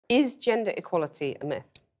Is gender equality a myth?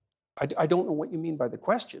 I don't know what you mean by the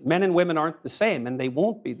question. Men and women aren't the same, and they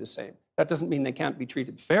won't be the same. That doesn't mean they can't be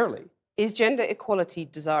treated fairly. Is gender equality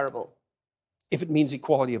desirable? If it means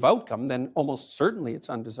equality of outcome, then almost certainly it's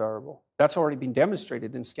undesirable. That's already been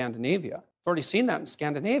demonstrated in Scandinavia. I've already seen that in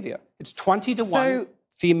Scandinavia. It's 20 to 1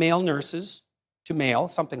 female nurses to male,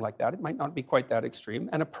 something like that. It might not be quite that extreme,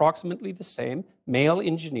 and approximately the same male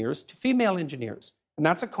engineers to female engineers. And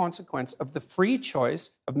that's a consequence of the free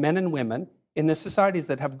choice of men and women in the societies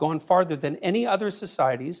that have gone farther than any other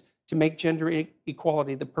societies to make gender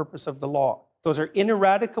equality the purpose of the law. Those are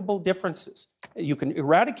ineradicable differences. You can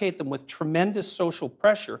eradicate them with tremendous social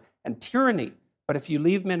pressure and tyranny, but if you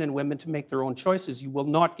leave men and women to make their own choices, you will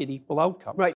not get equal outcomes. Right.